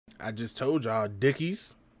I just told y'all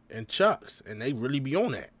Dickies and Chucks, and they really be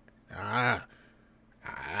on that.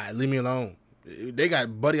 Leave me alone. They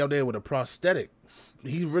got Buddy out there with a prosthetic.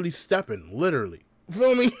 He's really stepping, literally.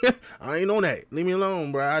 Feel me? I ain't on that. Leave me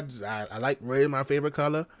alone, bro. I like red, my favorite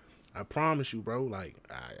color. I promise you, bro. Like,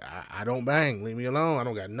 I don't bang. Leave me alone. I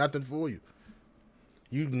don't got nothing for you.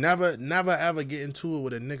 You never ever get into it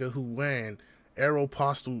with a nigga who wearing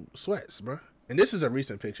Aeropostale sweats, bro. And this is a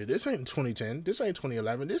recent picture. This ain't 2010. This ain't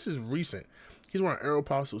 2011. This is recent. He's wearing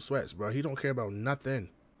Aeropostale sweats, bro. He don't care about nothing.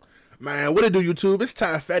 Man, what it do, YouTube? It's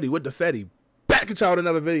Ty Fetty with the Fetty. Back at y'all with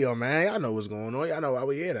another video, man. Y'all know what's going on. Y'all know why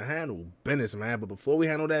we here to handle business, man. But before we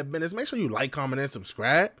handle that business, make sure you like, comment, and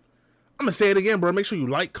subscribe. I'm going to say it again, bro. Make sure you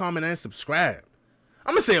like, comment, and subscribe.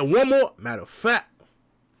 I'm going to say it one more. Matter of fact,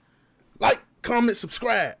 like, comment,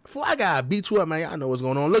 subscribe. Before I got to beat you up, man, y'all know what's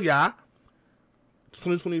going on. Look, y'all. It's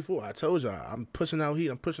 2024. I told y'all. I'm pushing out heat.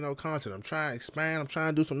 I'm pushing out content. I'm trying to expand. I'm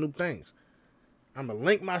trying to do some new things. I'm going to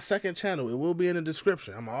link my second channel. It will be in the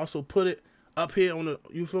description. I'm going to also put it up here on the,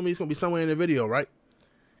 you feel me? It's going to be somewhere in the video, right?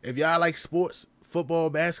 If y'all like sports, football,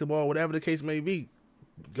 basketball, whatever the case may be,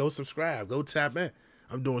 go subscribe. Go tap in.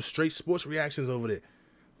 I'm doing straight sports reactions over there.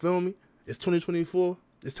 Feel me? It's 2024.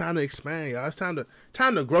 It's time to expand, y'all. It's time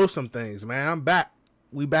to grow some things, man. I'm back.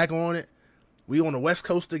 We back on it. We on the West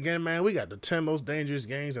Coast again, man. We got the 10 most dangerous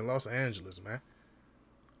gangs in Los Angeles, man.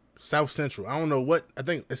 South Central. I don't know what. I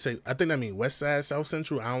think that means West Side, South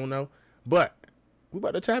Central. I don't know. But we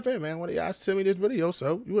about to tap in, man. One of y'all send me this video,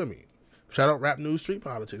 so you with me. Shout out Rap News Street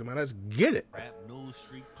Politics, man. Let's get it. Rap News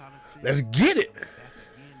Street Politics. Let's get it. Back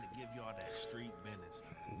again to give y'all that street business,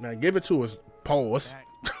 man. Give it to us. Pause.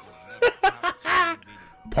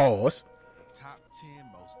 Pause. The top 10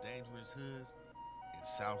 most dangerous hoods in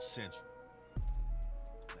South Central.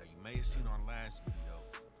 Now you may have seen our last video.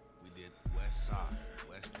 We did West Side,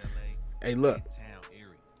 West LA. Hey, look. Town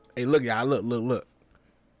Erie. Hey, look, y'all. Look.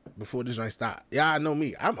 Before this joint stop, y'all know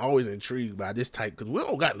me. I'm always intrigued by this type because we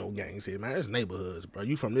don't got no gangs here, man. It's neighborhoods, bro.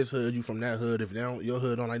 You from this hood, you from that hood. If they don't, your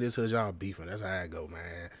hood don't like this hood, y'all beefing. That's how it go,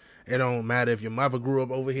 man. It don't matter if your mother grew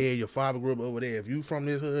up over here, your father grew up over there. If you from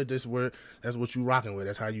this hood, that's what you rocking with.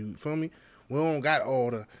 That's how you feel me. We don't got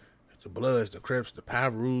all the Bloods, the Crips, the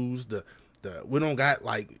Pyrus, we don't got,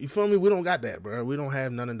 like, you feel me? We don't got that, bro. We don't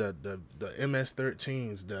have none of the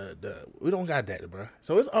MS-13s. We don't got that, bro.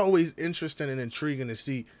 So it's always interesting and intriguing to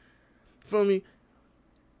see. Feel me?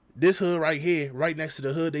 This hood right here, right next to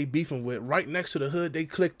the hood they beefing with, right next to the hood they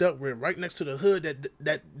clicked up with, right next to the hood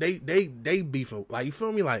that they beefing. Like, you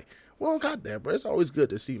feel me? Like, we don't got that, bro. It's always good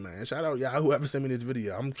to see, man. Shout out y'all whoever sent me this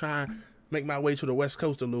video. I'm trying to make my way to the West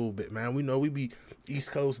Coast a little bit, man. We know we be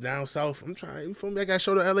East Coast, down South. I'm trying, you feel me? I gotta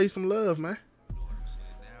show the LA some love, man. You know what I'm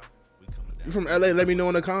saying now? You from LA? Let me know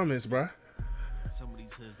in the comments, bro. Some of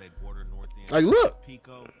these hoods, they border north end. Like, look.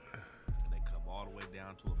 Pico, and they come all the way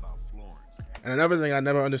down to about Florence. And another thing I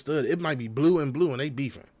never understood, it might be blue and they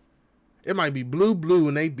beefing. It might be blue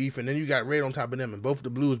and they beefing, then you got red on top of them, and both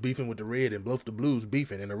the blues beefing with the red, and both the blues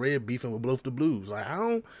beefing, and the red beefing with both the blues. Like, I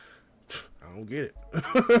don't get it.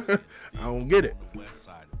 I don't get it. On the west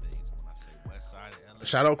side of things, when I say west side of LA,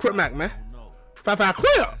 shout out Crip Mac, man. 5-5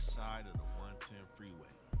 clear. West side of the 110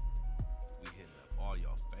 freeway. We hitting up all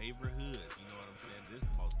your favorite hoods. You know what I'm saying? This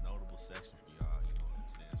is the most notable section for y'all. You know what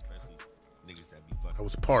I'm saying? Especially niggas that be fucking. I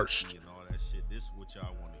was parched. And all that shit. This is what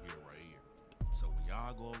y'all want to hear right here. So when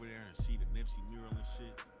y'all go over there and see the Nipsey mural and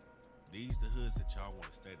shit, these the hoods that y'all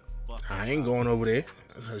want to stay the fuck. I ain't going over there.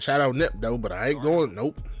 Shout out Nip though, but I ain't going.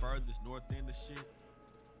 Nope. Furthest north end of shit.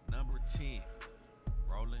 Number 10,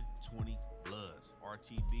 Rolling 20 Bloods,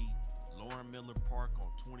 RTB, Lauren Miller Park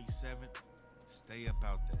on 27th. Stay up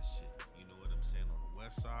out that shit. You know what I'm saying? On the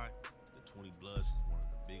west side, the 20 Bloods is one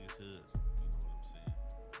of the biggest hoods. You know what I'm saying?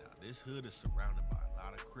 Now this hood is surrounded by a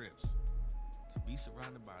lot of Crips. To be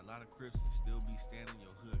surrounded by a lot of Crips and still be standing in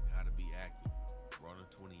your hood, gotta be active. Rolling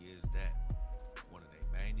 20 is that. One of their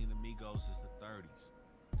main enemigos is the 30s.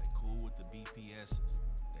 They cool with the BPSs.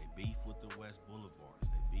 They beef with the West Boulevards.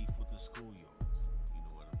 They beef with the schoolyards. You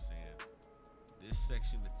know what I'm saying? This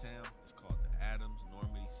section of town is called the Adams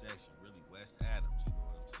Normandy section, really West Adams. You know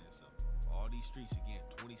what I'm saying? So all these streets, again,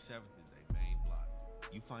 27th is their main block.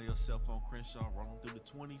 You find yourself on Crenshaw rolling through the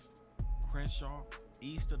 20s, Crenshaw,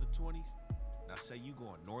 east of the 20s. Now say you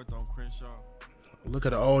going north on Crenshaw. Look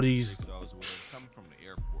at all these. So coming from the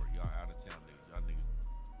airport, y'all out of town niggas. Y'all niggas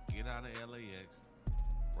get out of LAX,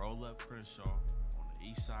 roll up Crenshaw. On the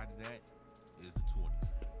east side of that is the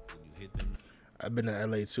 20s. When you hit them. I've been to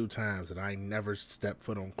LA 2 times and I ain't never stepped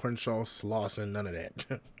foot on Crenshaw, Slauson, none of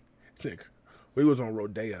that. Nigga, we was on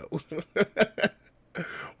Rodeo.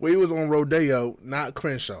 We was on Rodeo, not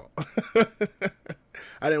Crenshaw.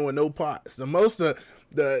 I didn't want no parts. The most of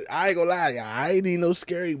the I ain't gonna lie, y'all, I ain't even no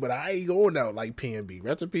scary, but I ain't going out like PNB.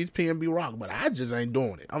 Rest in peace, PNB Rock, but I just ain't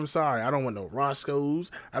doing it. I'm sorry. I don't want no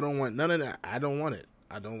Roscoe's. I don't want none of that. I don't want it.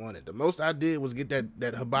 I don't want it. The most I did was get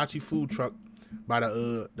that hibachi food truck by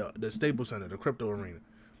the Staples Center, the crypto arena.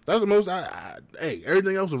 That's the most hey,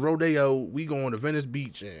 everything else is rodeo. We going to Venice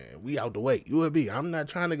Beach and we out the way. You would be. I'm not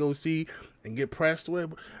trying to go see and get pressed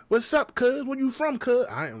with. What's up, cuz? Where you from, cuz?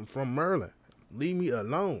 I am from Maryland. Leave me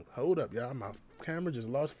alone. Hold up, y'all. My camera just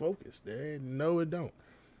lost focus. There, no, it don't.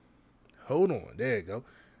 Hold on. There you go.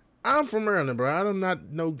 I'm from Maryland, bro. I'm not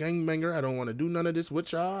no gangbanger. I don't want to do none of this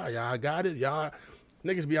with y'all. Y'all got it. Y'all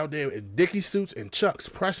niggas be out there in Dickie suits and Chucks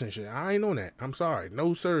pressing shit. I ain't on that. I'm sorry.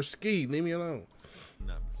 No, sir. Ski. Leave me alone.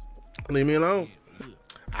 Leave me alone.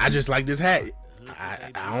 I just like this hat. I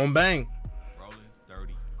don't bang. Rolling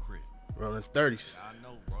 30 crib. Rolling 30s. I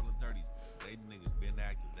know rolling 30s. They niggas been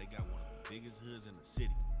active. They got one of the biggest hoods in the city.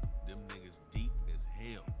 Them niggas deep as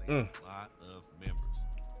hell. They got a lot of members.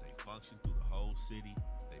 They function through the whole city.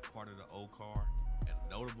 They part of the O-Car. And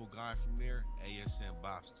a notable guy from there, ASM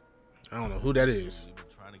Bobster. I don't know who that is. We've been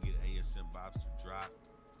trying to get ASM Bobster dropped.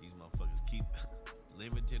 These motherfuckers keep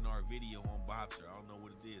limiting our video on Bobster. I don't know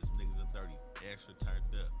what it is. Niggas in 30s extra turned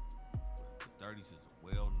up. The 30s is a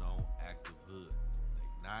well-known active hood.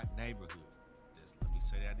 They not neighborhood. Just let me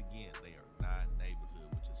say that again. They are not neighborhood,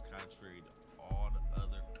 which is contrary to all the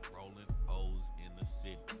other rolling O's in the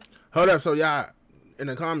city. Hold up, so y'all in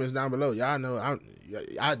the comments down below, y'all know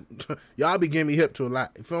y'all be getting me hip to a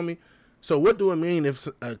lot. You feel me? So what do it mean if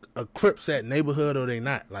a Crip set neighborhood or they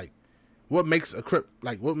not? Like, what makes a Crip,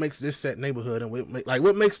 like, what makes this set neighborhood and what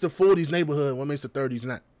makes the 40s neighborhood and what makes the 30s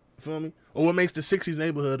not? You feel me? Or what makes the 60s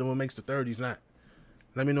neighborhood and what makes the 30s not?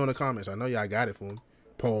 Let me know in the comments. I know y'all got it for me.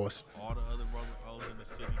 Pause. All the other rolling O's in the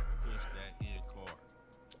city push that in car.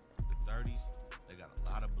 The 30s, they got a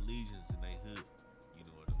lot of Belizeans in their hood. You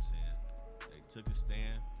know what I'm saying? They took a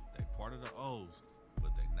stand. They part of the O's,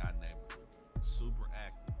 but they not neighborhood. Super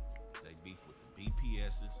active. They beef with the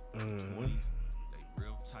BPSs, the 20s. They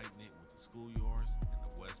real tight knit with the schoolyards and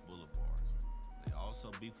the West Boulevards. They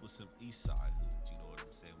also beef with some East Side hoods. You know what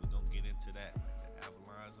I'm saying? We gonna get into that. Like the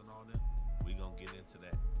Avalons and all them. We gonna get into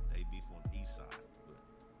that. They beef on the East Side, but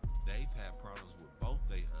they've had problems with both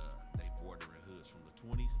they bordering hoods from the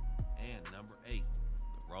 20s and number 8,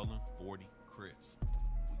 the Rolling 40 Crips.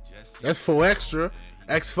 We just that's 4 extra,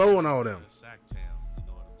 X4 and all them. Sacktown, you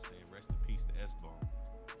know what I'm saying? Rest in peace to S-Bone.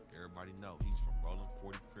 Everybody know he's from Rolling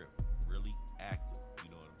 40 Crip, really active. You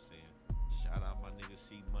know what I'm saying? Shout out my nigga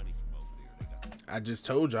C Money from over there. They got I just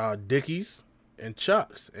told y'all Dickies and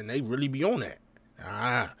Chucks, and they really be on that.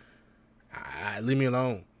 Leave me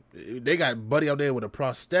alone. They got buddy out there with a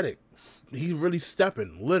prosthetic. He's really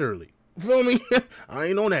stepping, literally. Feel me? I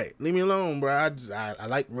ain't on that. Leave me alone, bro. I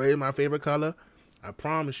like red, my favorite color. I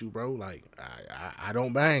promise you, bro. Like I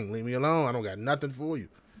don't bang. Leave me alone. I don't got nothing for you.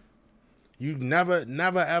 You never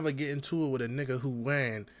ever get into it with a nigga who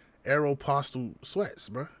wearing Aeropostale sweats,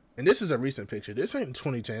 bro. And this is a recent picture. This ain't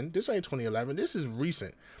 2010. This ain't 2011. This is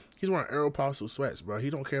recent. He's wearing Aeropostale sweats, bro. He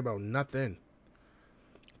don't care about nothing.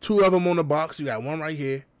 2 of them on the box. You got one right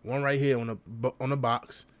here on the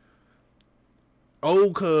box.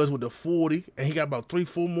 Old cuz with the 40, and he got about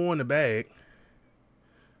 3-4 more in the bag.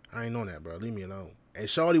 I ain't on that, bro. Leave me alone. And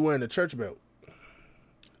Shawty wearing the church belt.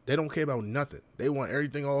 They don't care about nothing. They want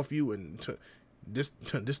everything off you, and this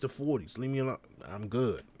the 40s. Leave me alone. I'm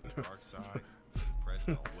good. Dark Side, pressed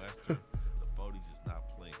on Western. The 40s is not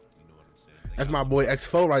playing. You know what I'm saying? They That's my boy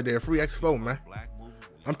X4 right there. Free X4, man. Black movement.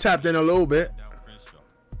 I'm tapped in a little bit.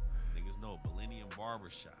 Niggas know Millennium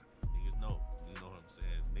Barbershop. Niggas know. You know what I'm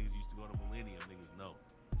saying? Niggas used to go to Millennium. Niggas know.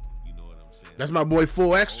 You know what I'm saying? That's my boy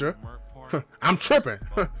Full Extra. I'm tripping.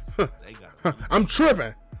 I'm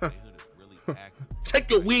tripping. They hood is really active.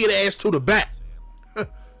 Take your weird ass to the back.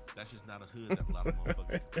 That's just not a hood that a lot of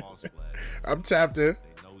motherfuckers can false flag. I'm tapped in.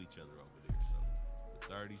 They know each other over there. So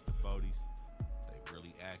the 30s, the 40s, they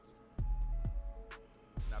really active.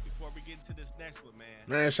 Now before we get into this next one,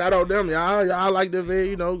 man, shout out them, y'all. Y'all like the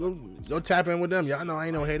video, you know, go tap in with them. Y'all know I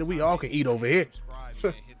ain't no hater. We all can eat over here.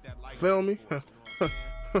 Feel me? Now,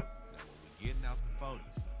 when we getting out the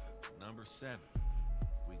 40s, number 7,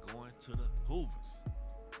 we going to the Hoovers.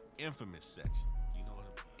 Infamous section. You know what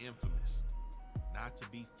I'm infamous. Not to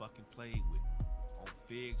be fucking played with. On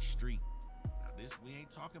Fig Street. Now this, we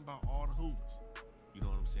ain't talking about all the Hoovers. You know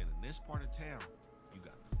what I'm saying? In this part of town, you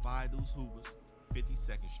got the Phi Deuce Hoovers,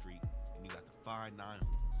 52nd Street, and you got the Phi 9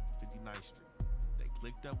 Hoovers, 59th Street. They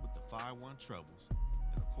clicked up with the Phi 1 Troubles,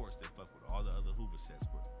 and of course they fuck with all the other Hoover sets,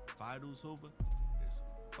 but Phi Deuce Hoover is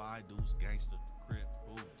Phi Deuce Gangster Crip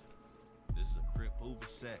Hoover. This is a Crip Hoover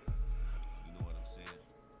set. You know what I'm saying?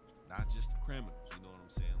 Not just the criminals. You know what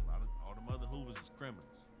I'm saying? A lot of all them other Hoovers is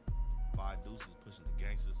criminals. Five Deuces pushing the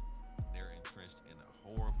gangsters. And they're entrenched in a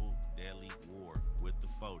horrible, deadly war with the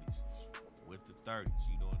 40s, with the 30s.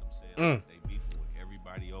 You know what I'm saying? Like, they beefing with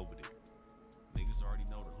everybody over there. Niggas already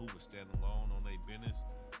know the Hoovers stand alone on their business,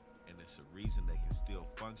 and it's a reason they can still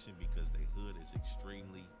function because their hood is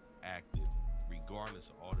extremely active, regardless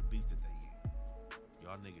of all the beef that they in.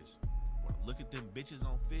 Y'all niggas wanna look at them bitches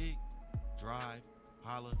on Fig, drive,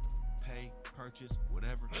 holla, pay, purchase,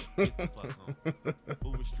 whatever, get the fuck home.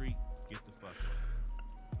 Hoover Street, get the fuck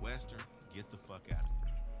home. Western, get the fuck out of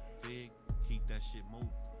there. Fig, keep that shit moving.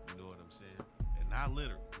 You know what I'm saying? And not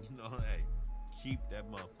literally, you know, hey, keep that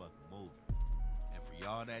motherfucker moving. And for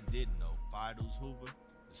y'all that didn't know, Fidus Hoover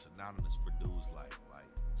is synonymous for dudes like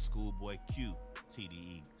Schoolboy Q,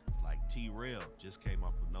 TDE, like T-Rail just came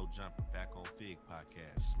off with No Jumper, back on Fig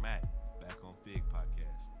podcast. Smack, back on Fig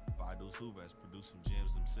podcast. Fidus Hoover has produced some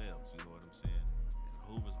gems themselves, you know what I'm saying? And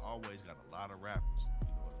Hoover's always got a lot of rappers, you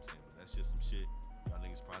know what I'm saying? But that's just some shit y'all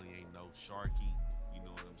niggas probably ain't know. Sharky, you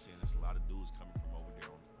know what I'm saying? There's a lot of dudes coming from over there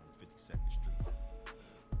on 52nd Street.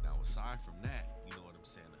 Now, aside from that, you know what I'm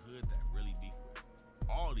saying? The hood that really beef with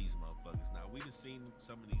all these motherfuckers. Now, we done seen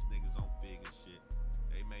some of these niggas on Fig and shit.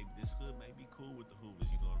 This hood may be cool with the Hoovers,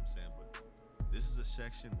 you know what I'm saying? But this is a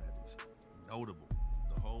section that is notable.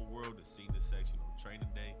 The whole world has seen this section on Training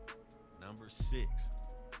Day. Number 6,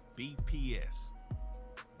 BPS,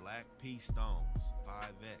 Black P Stones,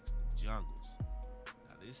 5X, the Jungles.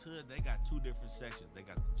 Now this hood, they got two different sections. They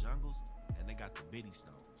got the Jungles and they got the Biddy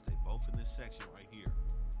Stones. They both in this section right here.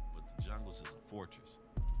 But the Jungles is a fortress.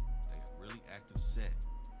 They a really active set.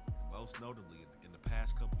 And most notably, in the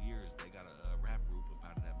past couple years, they got a rap group up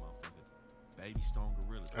out of that motherfucker, Baby Stone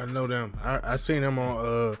Gorillas. I know them. I seen them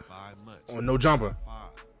on No Jumper.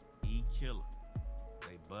 5 E Killer.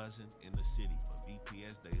 They buzzing in the city, but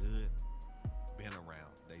BPS, they hood been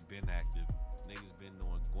around. They been active. Niggas been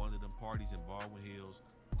going to them parties in Baldwin Hills,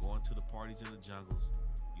 going to the parties in the Jungles.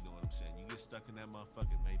 You know what I'm saying? You get stuck in that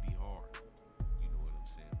motherfucker, it may be hard. You know what I'm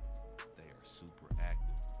saying? They are super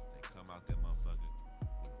active. They come out that motherfucker.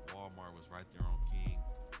 Walmart was right there on King.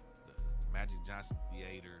 The Magic Johnson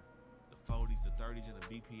Theater, the 40s, the 30s, and the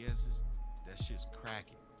BPSs, that shit's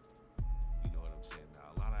cracking. You know what I'm saying?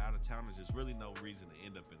 Now, a lot of out-of-towners, there's really no reason to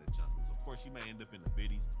end up in the Jungles. Of course, you may end up in the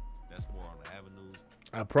Biddies. That's more on the avenues.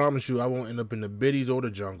 I promise you, I won't end up in the Biddies or the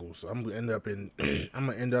Jungles. I'm gonna end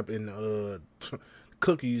up in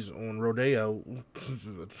Cookies on Rodeo,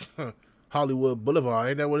 Hollywood Boulevard.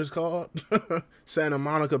 Ain't that what it's called? Santa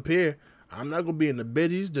Monica Pier. I'm not gonna be in the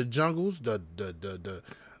Biddies, the Jungles, the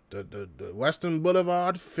Western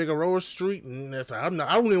Boulevard, Figueroa Street. I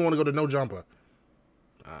don't even want to go to No Jumper.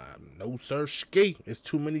 No sir, ski. It's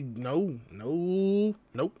too many. Nope.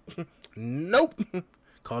 Nope.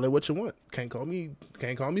 Call it what you want. Can't call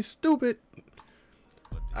me stupid.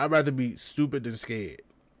 I'd rather be stupid than scared.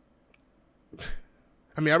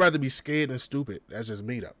 I mean, I'd rather be scared than stupid. That's just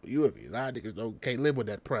me, though. You and me. A lot of niggas can't live with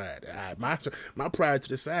that pride. My pride to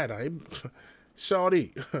the side.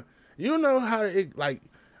 Shorty, you know how it, like,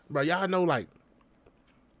 bro, y'all know, like,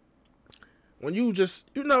 when you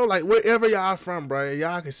just, you know, like, wherever y'all from, bro,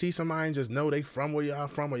 y'all can see somebody and just know they from where y'all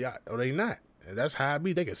from or they not. And that's how I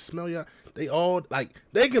be. They can smell y'all. They all, like,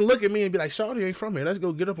 they can look at me and be like, Shorty ain't from here. Let's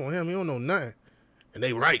go get up on him. He don't know nothing. And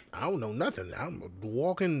they right. I don't know nothing. I'm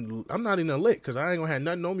walking. I'm not even a lick because I ain't going to have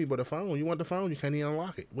nothing on me but a phone. You want the phone? You can't even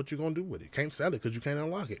unlock it. What you going to do with it? Can't sell it because you can't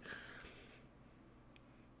unlock it.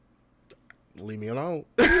 Leave me alone.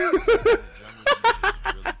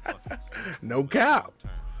 No cap.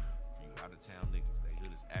 You out of town niggas, they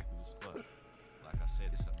hood is active as fuck. Like I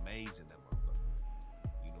said, it's amazing that motherfucker.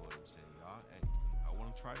 You know what I'm saying, y'all? Hey, I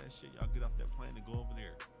want to try that shit. Y'all get off that plane and go over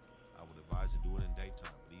there. I would advise you to do it in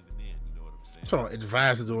daytime, but even then, you know what I'm saying. So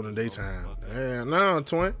advise to do it in daytime. Yeah, no,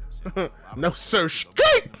 twin. No sir,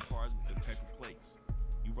 skate. Cars with the paper plates.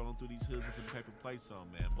 You rolling through these hoods with the paper plates on,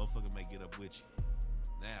 man. Motherfucker may get up with you.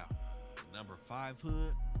 Now, the number 5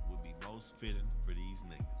 hood would be most fitting for these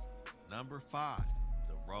niggas. Number 5,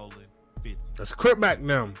 the Rolling 50. That's Crip back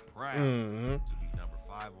them. Proud to be number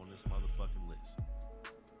 5 on this motherfucking list.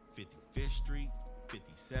 55th Street,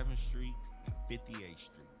 57th Street, and 58th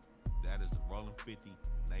Street. That is the Rolling 50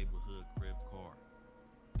 neighborhood crib car.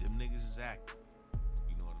 Them niggas is active.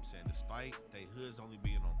 You know what I'm saying? Despite they hoods only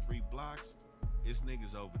being on 3 blocks, it's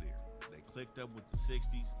niggas over there. They clicked up with the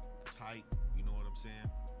 60s, tight, you know what I'm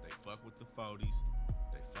saying? They fuck with the 40s,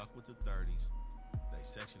 they fuck with the 30s. They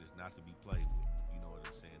section is not to be played with. You know what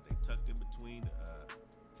I'm saying? They tucked in between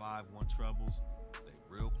 5-1 troubles. They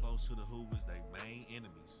real close to the Hoovers. They main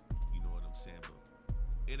enemies. You know what I'm saying? But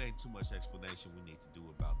it ain't too much explanation we need to do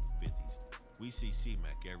about the 50s. We see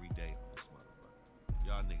C-Mac every day on this motherfucker.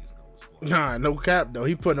 Y'all niggas know what's going on. Nah, no cap though.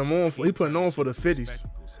 He putting them on for the 50s.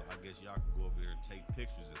 So I guess y'all can go over there and take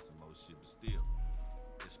pictures and some more shit, but still,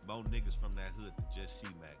 it's more niggas from that hood than just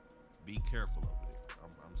C-Mac. Be careful over there.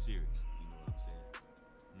 I'm serious. You know what I'm saying?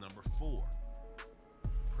 Number 4,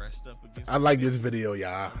 pressed up against. I like this video,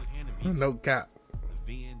 y'all. Enemy, No cap.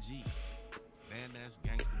 the VNG, Van Ness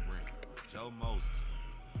Gangsta Brand, Joe Moses.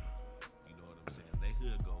 You know what I'm saying? They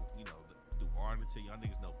hood go, you know, through Arlington. Y'all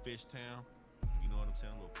niggas know Fishtown. You know what I'm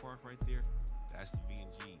saying? A little park right there. That's the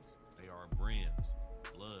VNGs. They are Brims,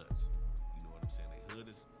 Bloods. You know what I'm saying? They hood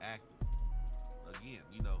is active. Again,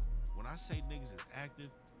 you know, when I say niggas is active,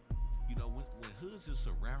 you know, when hoods is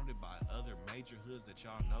surrounded by other major hoods that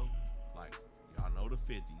y'all know, like y'all know the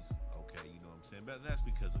 50s, okay, you know what I'm saying? But that's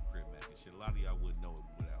because of Crip Mac and shit. A lot of y'all wouldn't know it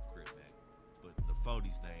without Crip Mac. But the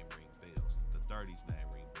 40s name ring bells, the 30s name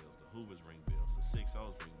ring bells, the Hoovers ring bells, the 60s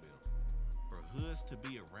ring bells. For hoods to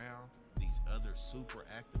be around these other super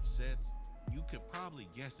active sets, you could probably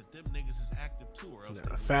guess that them niggas is active too, or else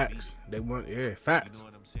they Facts. They want, yeah, facts. You know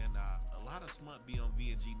what I'm saying? Now, a lot of smut be on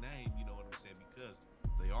VNG name, you know what I'm saying, because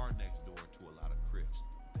they are next door to a lot of Crips.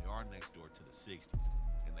 They are next door to the 60s.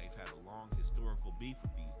 And they've had a long historical beef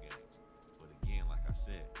with these gangs. But again, like I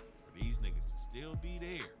said, for these niggas to still be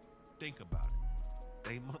there, think about it.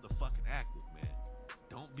 They motherfucking active, man.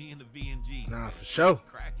 Don't be in the VNG. Nah, man. for sure. It's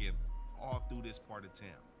cracking all through this part of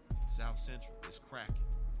town. South Central, it's cracking.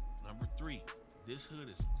 Number 3, this hood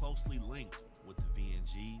is closely linked with the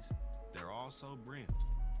VNGs. They're also Brims,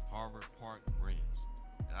 Harvard Park Brims.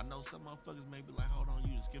 And I know some motherfuckers may be like, hold on,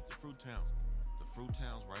 you just skipped the Fruit Towns. The Fruit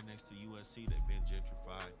Towns right next to USC, they've been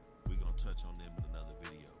gentrified. We're gonna touch on them in another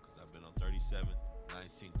video, because I've been on 37 and I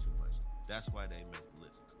ain't seen too much. That's why they make the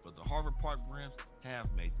list. But the Harvard Park Brims have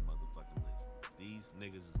made the motherfucking list. These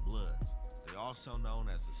niggas is Bloods. They also known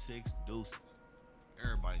as the 6 Deuces.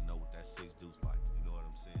 Everybody know what that 6 Deuce like. You know what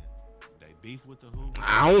I'm saying? They beef with the who?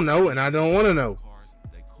 I don't know, and I don't want to know.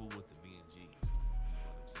 They cool with the VNGs. You know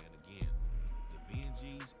what I'm saying? Again, the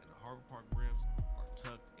VNGs and the Harvard Park Brims are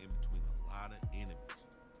tucked in between a lot of enemies.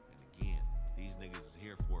 And again, these niggas is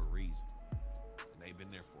here for a reason. And they've been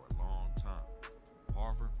there for a long time.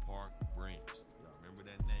 Harvard Park Brims. Y'all remember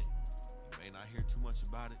that name? You may not hear too much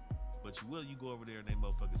about it, but you will. You go over there in they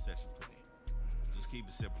motherfucking section for them. Just keep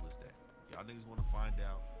it simple as that. Y'all niggas want to find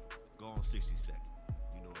out, go on 60-second.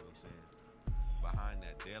 You know what I'm saying? Behind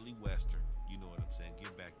that Daily Western, you know what I'm saying?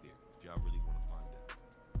 Get back there if y'all really want to find out.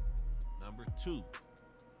 Number 2,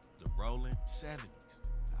 the Rolling 70s.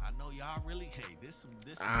 I know y'all really, hey, this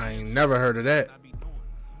I ain't never heard of that. Not be knowing.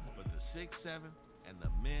 But the 6-7 and the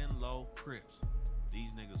Menlo Crips,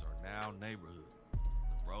 these niggas are now neighborhood.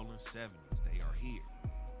 The Rolling 70s, they are here.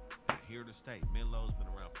 They're here to stay. Menlo's been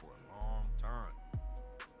around for a long time.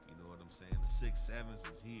 You know what I'm saying? The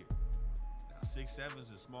 6-7s is here. Now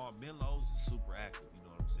 6-7s is small. Menlo's is super active. You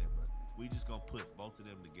know what I'm saying? But we just gonna put both of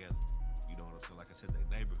them together. You know what I'm saying? Like I said, they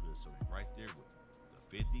neighborhood, so they right there with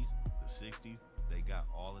the 50s, the 60s. They got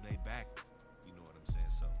all of they back. You know what I'm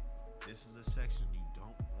saying? So this is a section you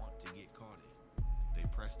don't want to get caught in. They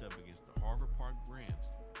pressed up against the Harvard Park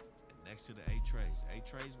Brims and next to the A-Trays.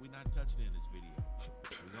 A-Trays we not touching in this video.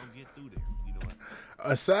 We gonna get through there. You know what?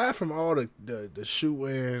 Aside from all the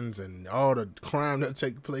shoot-ins and all the crime that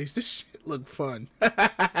take place, this shit look fun.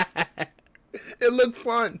 It looked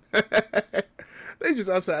fun. They just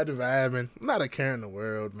outside the vibing. Not a care in the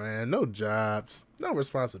world, man. No jobs. No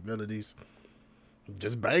responsibilities.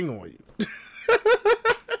 Just bang on you.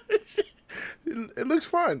 It looks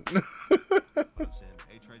fun. You know what I'm saying?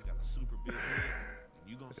 A-Trays got a super big head.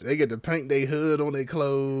 You gonna see They get to paint their hood on their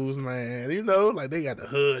clothes, man. You know, like they got the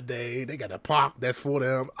hood day. They got the park that's for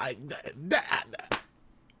them. Like that.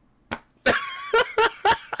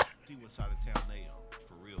 see what side of town they on.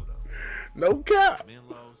 For real though. No cap.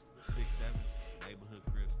 Menlo's, the 6-7s, neighborhood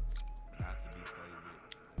Crips, not to be played with.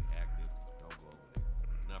 They active. Don't go over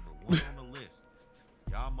there. Number 1 on the list.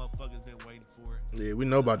 Y'all motherfuckers been waiting for it. Yeah, we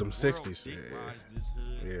know about them The 60s. world Yeah. dick-rides this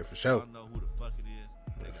hood. Yeah, for sure. Y'all know who the fuck it is.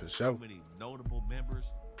 They For got sure. so many notable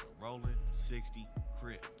members. The Rolling 60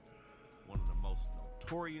 Crip. One of the most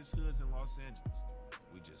notorious hoods in Los Angeles.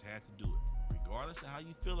 We just had to do it. Regardless of how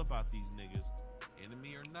you feel about these niggas,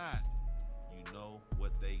 enemy or not, you know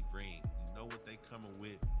what they bring. You know what they coming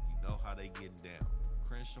with. You know how they getting down.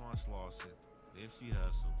 Crenshaw and Slauson, Nipsey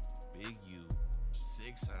Hussle, Big U,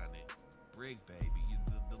 600, Brick Baby.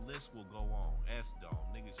 The list will go on. S-Dome,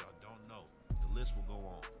 niggas y'all don't know. The list will go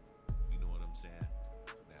on. You know what I'm saying?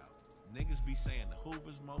 Now, niggas be saying the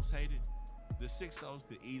Hoovers most hated. The 6-0s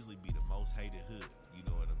could easily be the most hated hood. You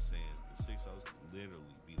know what I'm saying? The 6-0s could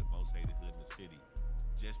literally be the most hated hood in the city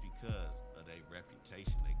just because of their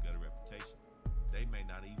reputation, their gutter reputation. They may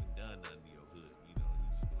not even done nothing to your hood. You know, you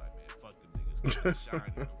just be like, man, fuck them niggas.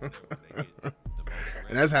 Shining or whatever. They get the most.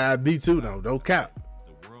 And that's how I be too, though. No cap.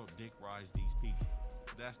 The world dick rides these people.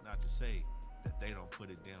 But that's not to say that they don't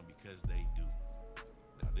put it down, because they do.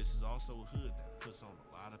 Now, this is also a hood that puts on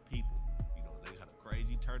a lot of people. You know, they got a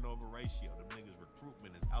crazy turnover ratio. Them niggas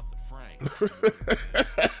recruitment is out the frame. It's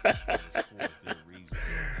for a good reason.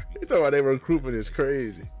 You know why they recruitment is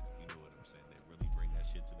crazy. You know what I'm saying? They really bring that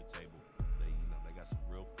shit to the table. They got some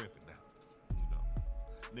real crippin' now. You know,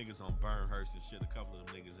 niggas on Burnhurst and shit. A couple of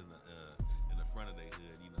them niggas in the front of their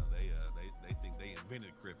hood. You know, they think they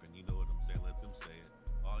invented crippin'. You know what I'm saying? Let them say it.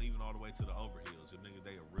 Even all the way to the overhills. Them niggas,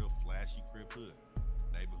 they a real flashy crip hood.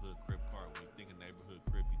 Neighborhood crip car. When you think of neighborhood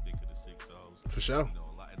crip, you think of the 6-0s. For sure. You know,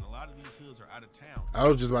 a lot of these hoods are out of town. I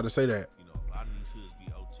was just about to say that. You know, a lot of these hoods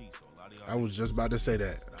be OT. So a lot of y'all. I was just about to say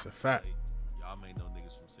that. It's a fact. Y'all may know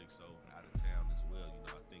niggas from 6-0 out of town as well. You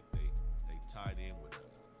know, I think they tied in with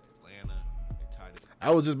Atlanta. They tied in. I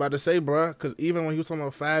was just about to say, bro, because even when you was talking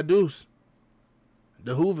about Five Deuce,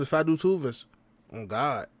 the Hoovers, Five Deuce Hoovers, on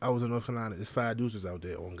God, I was in North Carolina. It's Five Deuces out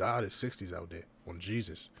there. On God, it's 60s out there. On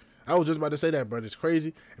Jesus. I was just about to say that, bro. It's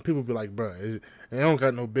crazy. And people be like, bro, they don't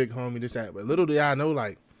got no big homie, this, that. But little do y'all know,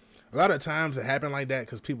 like, a lot of times it happen like that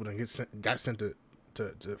because people got sent to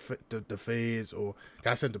the feds or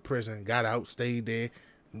got sent to prison, got out, stayed there.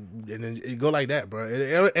 And then it go like that, bro.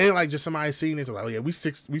 It ain't like just somebody seeing this like, oh yeah, we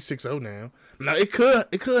 6-0 now. Now it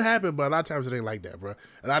could happen, but a lot of times it ain't like that, bro.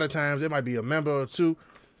 A lot of times it might be a member or two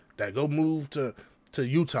that go move to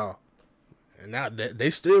Utah, and now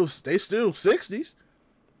they still 60s.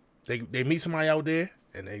 They meet somebody out there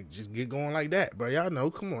and they just get going like that, bro. Y'all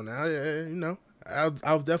know, come on now, you know. I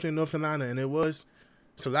was definitely in North Carolina, and it's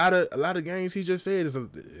a lot of games he just said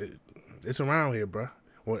it's around here, bro.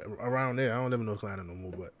 Or around there. I don't live in North Carolina no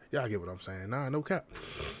more, but y'all get what I'm saying. Nah, no cap.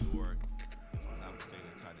 New York, if I'm not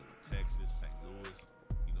mistaken, tied in with Texas, St. Louis.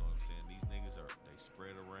 You know what I'm saying? These niggas they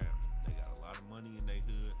spread around. They got a lot of money in their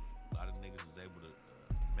hood. A lot of niggas is able to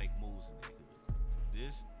make moves in their hood.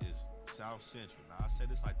 This is South Central. Now I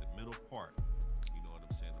said it's like the middle part. You know what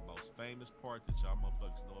I'm saying? The most famous part that y'all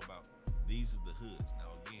motherfuckers know about. These is the hoods.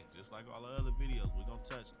 Now again, just like all the other videos, we're gonna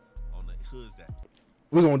touch on the hoods that.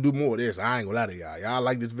 We're going to do more of this. I ain't going to lie to y'all. Y'all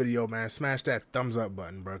like this video, man. Smash that thumbs up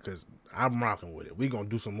button, bro, because I'm rocking with it. We're going to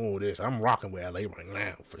do some more of this. I'm rocking with LA right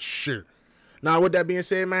now, for sure. Now, with that being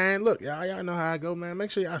said, man, look, y'all know how I go, man.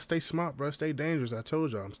 Make sure y'all stay smart, bro. Stay dangerous. I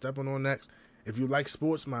told y'all. I'm stepping on next. If you like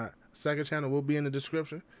sports, my second channel will be in the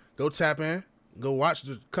description. Go tap in. Go watch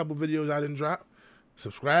the couple videos I didn't drop.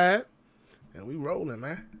 Subscribe. And we rolling,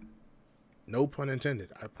 man. No pun intended.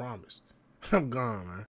 I promise. I'm gone, man.